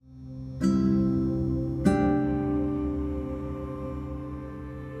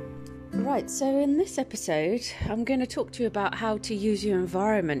Right, so in this episode, I'm going to talk to you about how to use your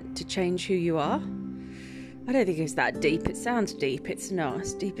environment to change who you are. I don't think it's that deep. It sounds deep. It's not.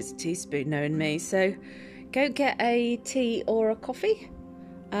 It's deep as a teaspoon, knowing me. So go get a tea or a coffee.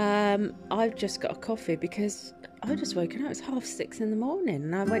 I've just got a coffee because I've just woken up. It's 6:30 in the morning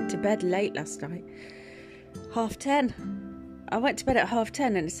and I went to bed late last night. 10:30. I went to bed at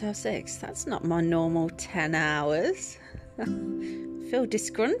 10:30 and it's 6:30. That's not my normal 10 hours. I feel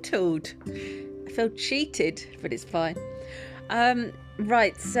disgruntled. I feel cheated, but it's fine.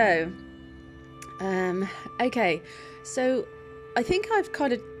 Okay. So I think I've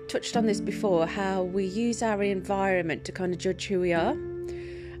kind of touched on this before, how we use our environment to kind of judge who we are.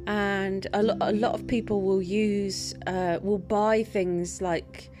 And a lot of people will buy things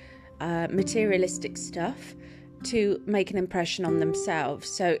like materialistic stuff to make an impression on themselves.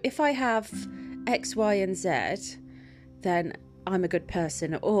 So if I have X, Y, and Z, then I'm a good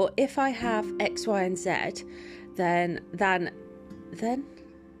person. Or if I have X, Y, and Z, then I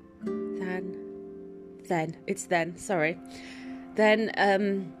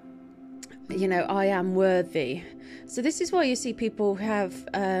am worthy. So this is why you see people have,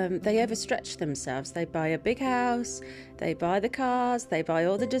 they overstretch themselves. They buy a big house, they buy the cars, they buy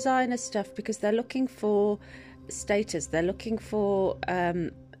all the designer stuff because they're looking for status. They're looking for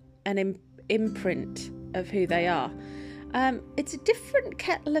an imprint of who they are. It's a different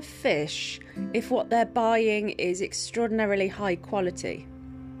kettle of fish if what they're buying is extraordinarily high quality,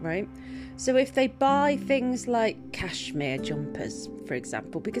 right? So if they buy things like cashmere jumpers, for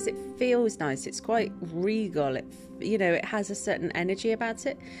example, because it feels nice, it's quite regal, it has a certain energy about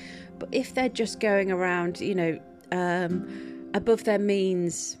it. But if they're just going around, above their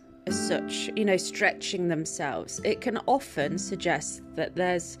means as such, stretching themselves, it can often suggest that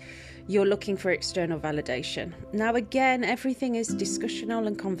you're looking for external validation. Now, again, everything is discussional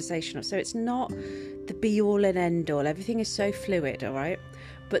and conversational, so it's not the be-all and end-all. Everything is so fluid, all right?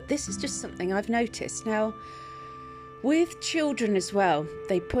 But this is just something I've noticed. Now, with children as well,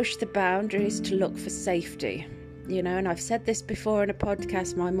 they push the boundaries to look for safety, and I've said this before in a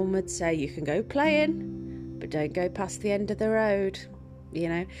podcast. My mum would say, you can go playing, but don't go past the end of the road,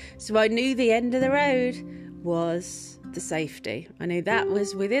 So I knew the end of the road was the safety. I knew that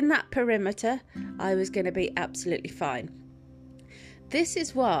was within that perimeter, I was going to be absolutely fine. This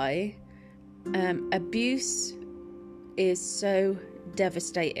is why abuse is so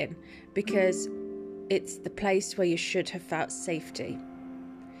devastating, because it's the place where you should have felt safety.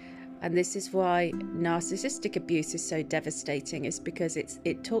 And this is why narcissistic abuse is so devastating, is because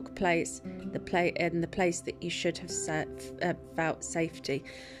it took place in the place that you should have felt safety.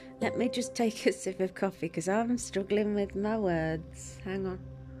 Let me just take a sip of coffee because I'm struggling with my words. Hang on.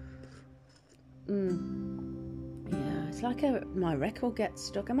 Yeah, it's like my record gets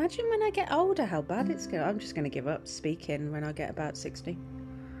stuck. Imagine when I get older how bad it's going. I'm just going to give up speaking when I get about 60.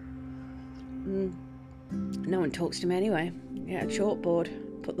 No one talks to me anyway. Get a chalkboard,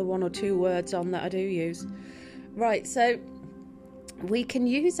 put the 1 or 2 words on that I do use. Right, so we can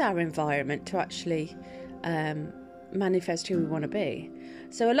use our environment to actually manifest who we want to be.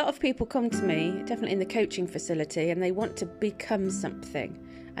 So a lot of people come to me, definitely in the coaching facility, and they want to become something,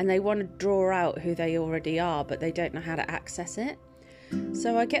 and they want to draw out who they already are, but they don't know how to access it.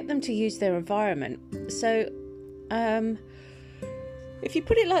 So I get them to use their environment. So if you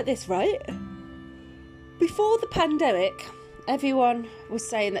put it like this, right? Before the pandemic, everyone was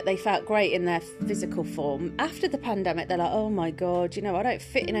saying that they felt great in their physical form. After the pandemic, they're like, oh my God, I don't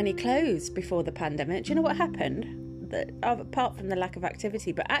fit in any clothes before the pandemic. Do you know what happened? Apart from the lack of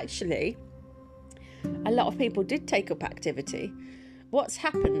activity, but actually a lot of people did take up activity. What's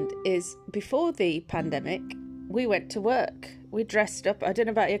happened is, before the pandemic, we went to work, we dressed up. I don't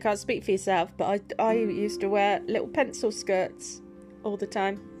know about you, I can't speak for yourself, but I used to wear little pencil skirts all the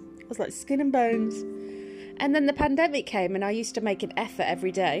time. I was like skin and bones. And then the pandemic came and I used to make an effort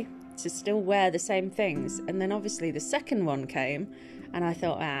every day to still wear the same things. And then obviously the second one came and I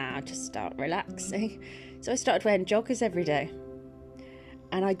thought, I'll just start relaxing. So I started wearing joggers every day.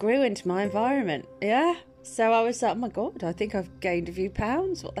 And I grew into my environment. Yeah. So I was like, oh my God, I think I've gained a few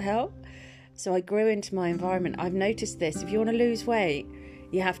pounds. What the hell? So I grew into my environment. I've noticed this. If you want to lose weight,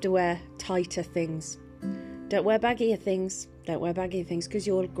 you have to wear tighter things. Don't wear baggier things. Don't wear baggier things because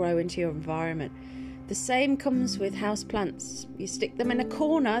you'll grow into your environment. The same comes with houseplants. You stick them in a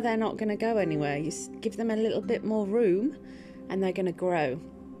corner, they're not going to go anywhere. You give them a little bit more room and they're going to grow.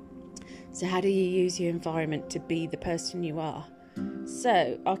 So how do you use your environment to be the person you are?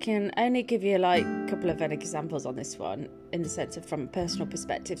 So I can only give you like a couple of examples on this one, in the sense of from a personal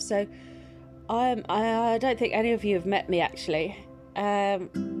perspective. So I don't think any of you have met me actually.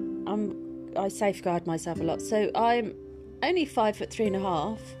 I safeguard myself a lot. So I'm only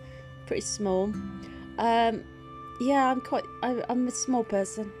 5'3.5", pretty small. I'm a small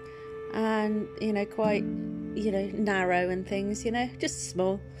person, and quite narrow and things, just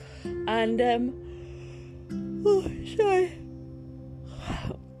small. And sorry.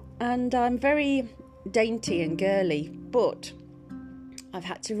 And I'm very dainty and girly, but I've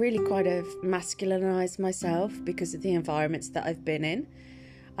had to really kind of masculinise myself because of the environments that I've been in.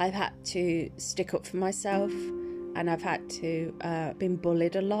 I've had to stick up for myself, and I've had to been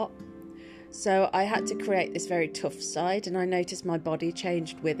bullied a lot. So I had to create this very tough side, and I noticed my body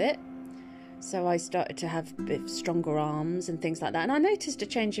changed with it. So I started to have a bit stronger arms and things like that. And I noticed a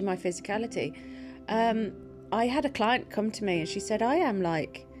change in my physicality. I had a client come to me and she said, I am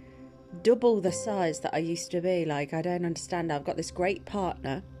like double the size that I used to be. Like, I don't understand. I've got this great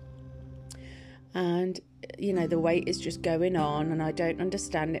partner and, the weight is just going on and I don't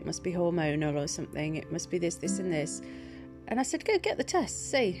understand. It must be hormonal or something. It must be this, this and this. And I said, go get the test,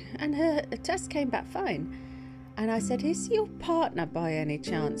 see. And her test came back fine. And I said, is your partner by any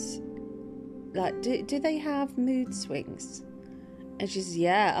chance? Like, do they have mood swings? And she says,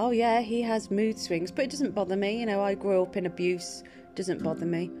 yeah, he has mood swings, but it doesn't bother me. I grew up in abuse, doesn't bother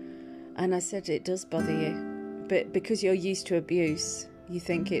me. And I said, it does bother you. But because you're used to abuse, you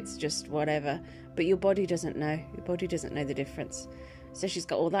think it's just whatever. But your body doesn't know. Your body doesn't know the difference. So she's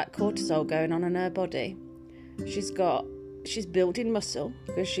got all that cortisol going on in her body. She's building muscle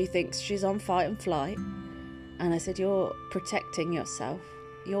because she thinks she's on fight and flight. And I said, you're protecting yourself.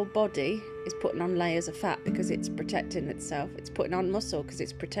 Your body is putting on layers of fat because it's protecting itself. It's putting on muscle because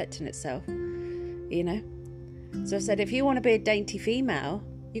it's protecting itself. So I said, if you want to be a dainty female,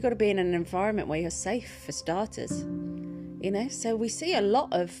 you've got to be in an environment where you're safe for starters. So we see a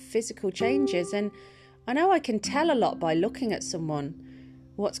lot of physical changes, and I know I can tell a lot by looking at someone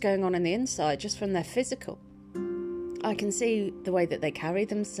what's going on in the inside just from their physical. I can see the way that they carry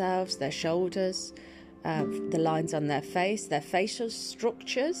themselves, their shoulders, the lines on their face, their facial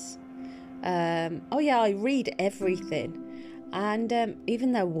structures. I read everything, and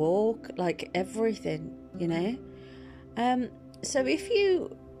even their walk, like everything, So if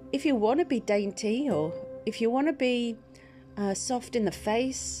you want to be dainty, or if you want to be soft in the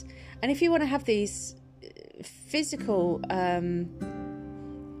face, and if you want to have these physical,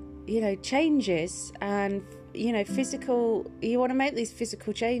 changes and you want to make these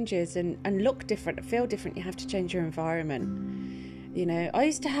physical changes and look different and feel different, you have to change your environment. I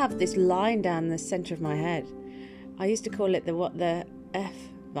used to have this line down the centre of my head. I used to call it the F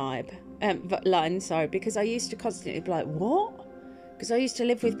vibe, because I used to constantly be like, what? Because I used to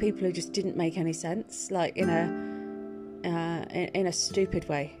live with people who just didn't make any sense, like in a stupid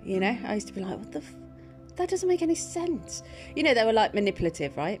way, I used to be like, that doesn't make any sense. They were like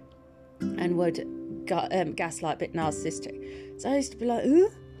manipulative, right? And would gaslight, a bit narcissistic. So I used to be like,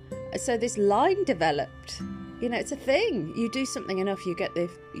 ooh. So this line developed. It's a thing. You do something enough, you get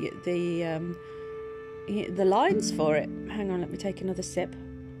the lines for it. Hang on, let me take another sip.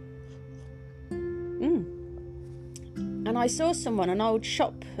 And I saw someone, an old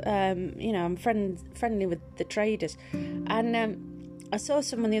shop. I'm friendly with the traders, and I saw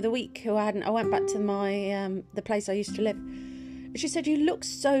someone the other week who I went back to my the place I used to live. She said, you look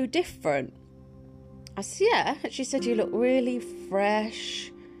so different. I said, yeah. She said, you look really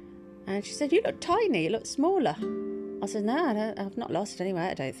fresh. And she said, you look tiny, you look smaller. I said, no, I've not lost any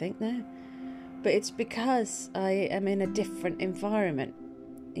weight, I don't think, no. But it's because I am in a different environment,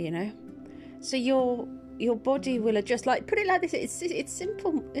 So your body will adjust. Like, put it like this, it's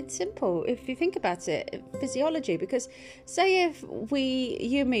simple. It's simple if you think about it, physiology. Because say if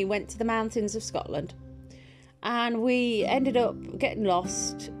you and me went to the mountains of Scotland, and we ended up getting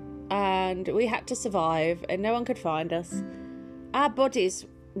lost and we had to survive and no one could find us, our bodies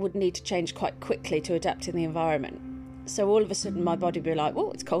would need to change quite quickly to adapt to the environment. So all of a sudden my body would be like,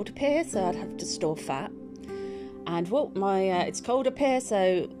 it's cold up here, so I'd have to store fat. And it's cold up here,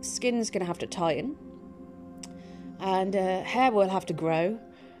 so skin's going to have to tighten. And hair will have to grow,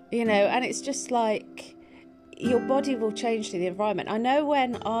 and it's just like your body will change to the environment. I know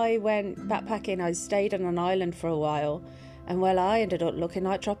when I went backpacking, I stayed on an island for a while, and I ended up looking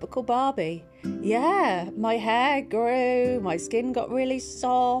like tropical Barbie. Yeah, my hair grew, my skin got really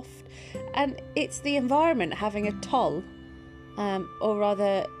soft, and it's the environment having a toll, or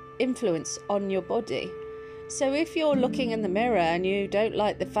rather influence on your body. So if you're looking in the mirror and you don't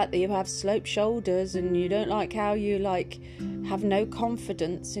like the fact that you have sloped shoulders, and you don't like how you have no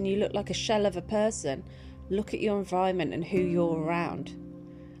confidence and you look like a shell of a person, look at your environment and who you're around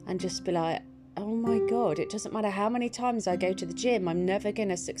and just be like, oh my God, it doesn't matter how many times I go to the gym, I'm never going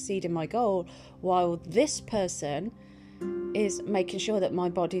to succeed in my goal, while this person is making sure that my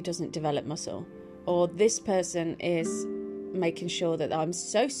body doesn't develop muscle, or this person is making sure that I'm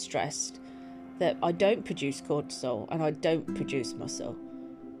so stressed that I don't produce cortisol and I don't produce muscle.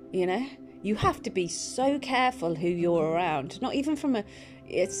 You know, you have to be so careful who you're around, not even from a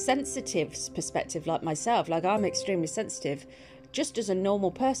sensitive perspective like myself. Like, I'm extremely sensitive. Just as a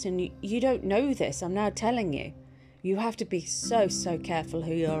normal person, you don't know this. I'm now telling you. You have to be so careful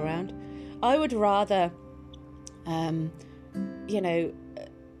who you're around. I would rather,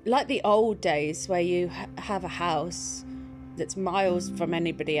 like the old days where you have a house that's miles from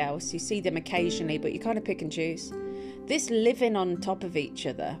anybody else. You see them occasionally, but you kind of pick and choose. This living on top of each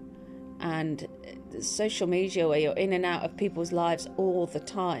other and social media where you're in and out of people's lives all the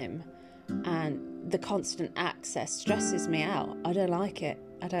time and the constant access stresses me out. I don't like it.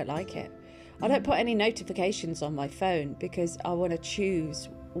 I don't put any notifications on my phone because I want to choose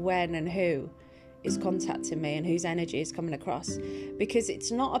when and who is contacting me and whose energy is coming across, because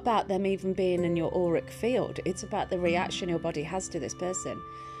it's not about them even being in your auric field. It's about the reaction your body has to this person.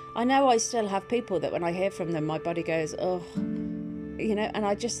 I know I still have people that when I hear from them, my body goes, oh, and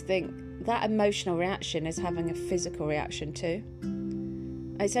I just think that emotional reaction is having a physical reaction too.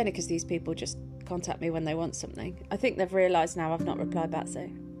 It's only because these people just contact me when they want something. I think they've realised now I've not replied back, so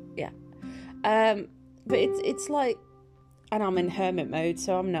yeah. But it's like, and I'm in hermit mode,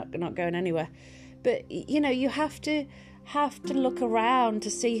 so I'm not going anywhere. But you have to look around to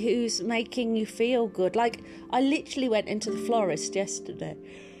see who's making you feel good. Like, I literally went into the florist yesterday.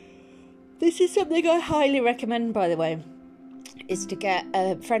 This is something I highly recommend, by the way, is to get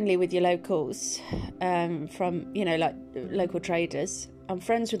friendly with your locals, from like local traders. I'm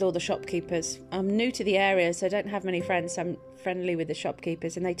friends with all the shopkeepers. I'm new to the area, so I don't have many friends. So I'm friendly with the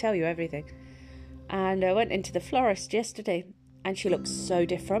shopkeepers, and they tell you everything. And I went into the florist yesterday, and she looks so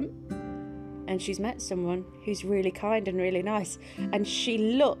different. And she's met someone who's really kind and really nice. And she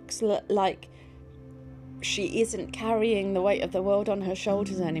looks like she isn't carrying the weight of the world on her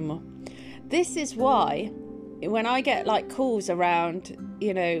shoulders anymore. This is why when I get like calls around,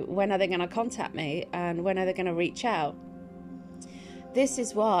 when are they going to contact me and when are they going to reach out? This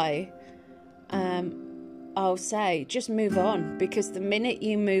is why I'll say just move on, because the minute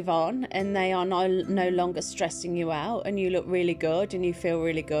you move on and they are no longer stressing you out and you look really good and you feel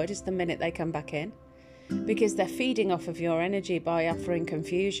really good is the minute they come back in, because they're feeding off of your energy by offering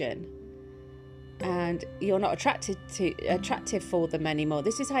confusion and you're not attractive for them anymore.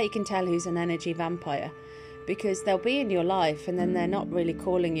 This is how you can tell who's an energy vampire, because they'll be in your life and then they're not really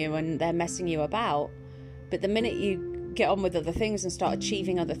calling you and they're messing you about. But the minute you get on with other things and start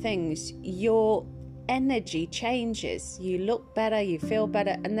achieving other things, your energy changes. You look better, you feel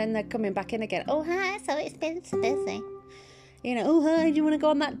better, and then they're coming back in again. Oh, hi, so it's been so busy. Oh, hi, do you want to go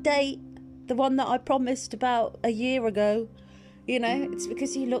on that date? The one that I promised about a year ago. It's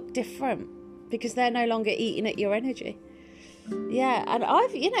because you look different, because they're no longer eating at your energy. Yeah, and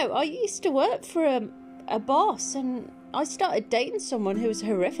I used to work for a boss, and I started dating someone who was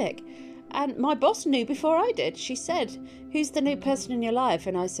horrific. And my boss knew before I did. She said, who's the new person in your life?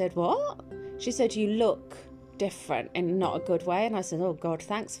 And I said, what? She said, you look different in not a good way. And I said, oh God,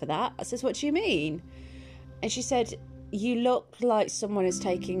 thanks for that. I said, what do you mean? And she said, you look like someone is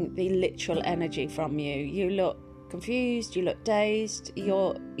taking the literal energy from you. You look confused, you look dazed,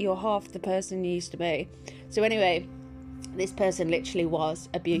 you're half the person you used to be. So anyway, this person literally was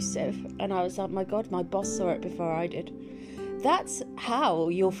abusive. And I was like, my God, my boss saw it before I did. That's how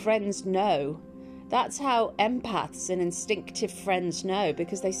your friends know. That's how empaths and instinctive friends know,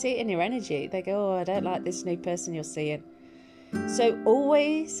 because they see it in your energy. They go, oh, I don't like this new person you're seeing. So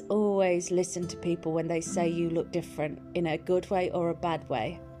always listen to people when they say you look different, in a good way or a bad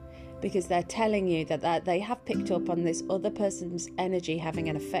way, because they're telling you that they have picked up on this other person's energy having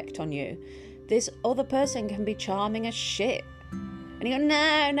an effect on you. This other person can be charming as shit. And you go,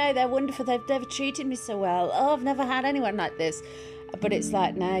 no, they're wonderful. They've never treated me so well. Oh, I've never had anyone like this. But it's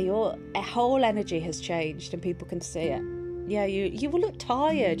like, now your whole energy has changed and people can see it. Yeah, you will look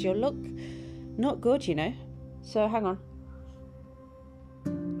tired. You'll look not good, So hang on.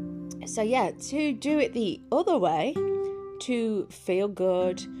 So yeah, to do it the other way, to feel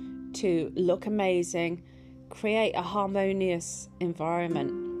good, to look amazing, create a harmonious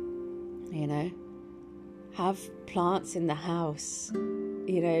environment, have plants in the house,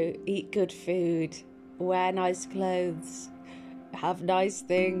 eat good food, wear nice clothes, have nice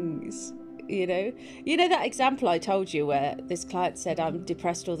things, that example I told you where this client said, I'm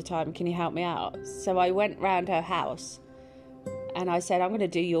depressed all the time, can you help me out? So I went round her house and I said, I'm going to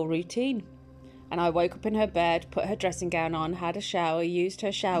do your routine. And I woke up in her bed, put her dressing gown on, had a shower, used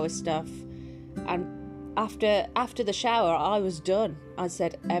her shower stuff. And after the shower, I was done. I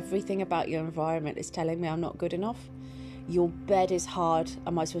said, everything about your environment is telling me I'm not good enough. Your bed is hard.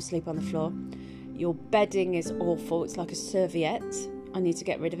 I might as well sleep on the floor. Your bedding is awful. It's like a serviette. I need to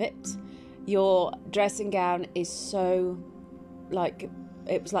get rid of it. Your dressing gown is so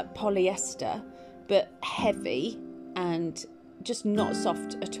it was like polyester, but heavy and just not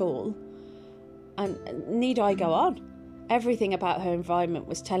soft at all. And need I go on? Everything about her environment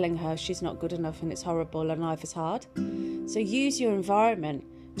was telling her she's not good enough and it's horrible and life is hard. So use your environment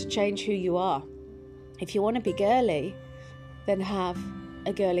to change who you are. If you want to be girly, then have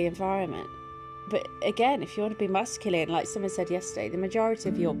a girly environment. But again, if you want to be masculine, like someone said yesterday, the majority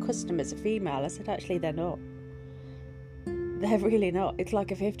of your customers are female. I said, actually, they're not. They're really not. It's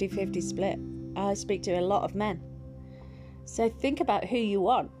like a 50-50 split. I speak to a lot of men. So think about who you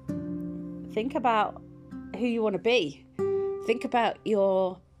want. Think about who you want to be. Think about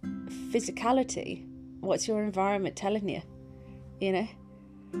your physicality. What's your environment telling you? You know?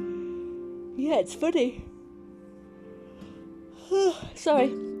 Yeah, it's funny.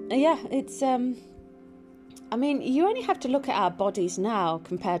 Sorry. Yeah, it's I mean, you only have to look at our bodies now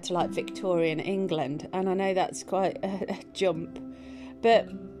compared to like Victorian England, and I know that's quite a jump, but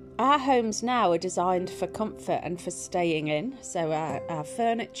our homes now are designed for comfort and for staying in. So our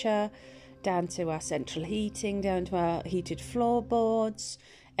furniture, down to our central heating, down to our heated floorboards,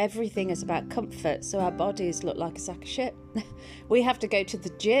 everything is about comfort. So our bodies look like a sack of shit. We have to go to the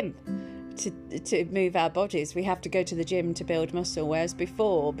gym to move our bodies. We have to go to the gym to build muscle, whereas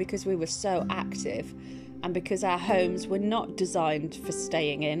before, because we were so active and because our homes were not designed for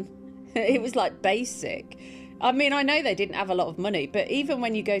staying in, it was like basic. I mean, I know they didn't have a lot of money, but even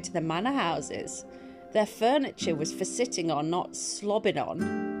when you go to the manor houses, their furniture was for sitting on, not slobbing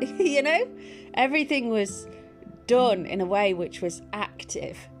on. You know, everything was done in a way which was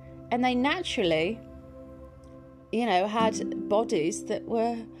active, and they naturally, you know, had bodies that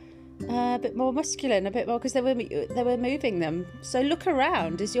were a bit more masculine, a bit more, because they were moving them. So look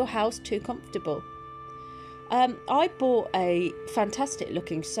around. Is your house too comfortable? I bought a fantastic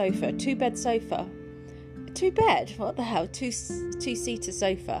looking sofa, a 2-bed sofa. 2-bed? What the hell? Two-seater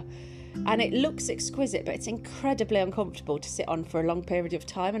sofa. And it looks exquisite, but it's incredibly uncomfortable to sit on for a long period of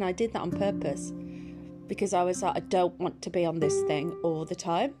time. And I did that on purpose because I was like, I don't want to be on this thing all the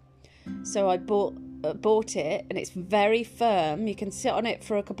time. So I bought it, and it's very firm. You can sit on it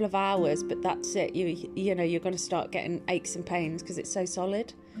for a couple of hours, but that's it. You know, you're going to start getting aches and pains because it's so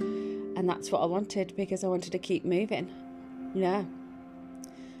solid. And that's what I wanted, because I wanted to keep moving. Yeah.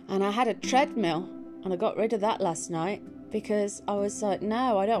 And I had a treadmill, and I got rid of that last night because I was like,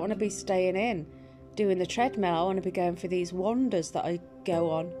 no, I don't want to be staying in doing the treadmill. I want to be going for these wanders that I go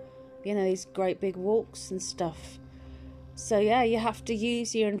on, you know, these great big walks and stuff. So yeah, you have to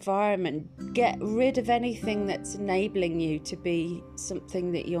use your environment, get rid of anything that's enabling you to be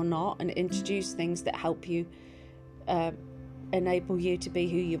something that you're not, and introduce things that help you enable you to be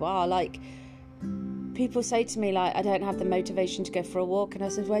who you are. Like, people say to me, like, I don't have the motivation to go for a walk, and I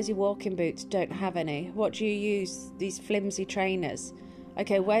said, where's your walking boots? Don't have any. What do you use? These flimsy trainers.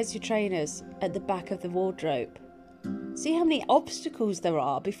 Okay, where's your trainers? At the back of the wardrobe. See how many obstacles there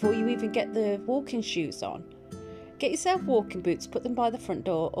are before you even get the walking shoes on. Get yourself walking boots, put them by the front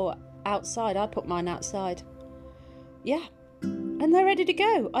door or outside. I put mine outside. Yeah, and they're ready to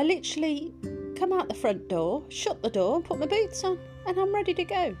go. I literally come out the front door, shut the door, and put my boots on, and I'm ready to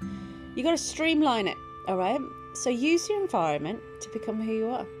go. You got to streamline it, all right? So use your environment to become who you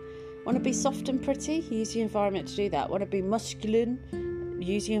are. Want to be soft and pretty? Use your environment to do that. Want to be masculine?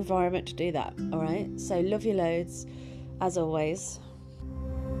 Use your environment to do that, all right? So love you loads, as always.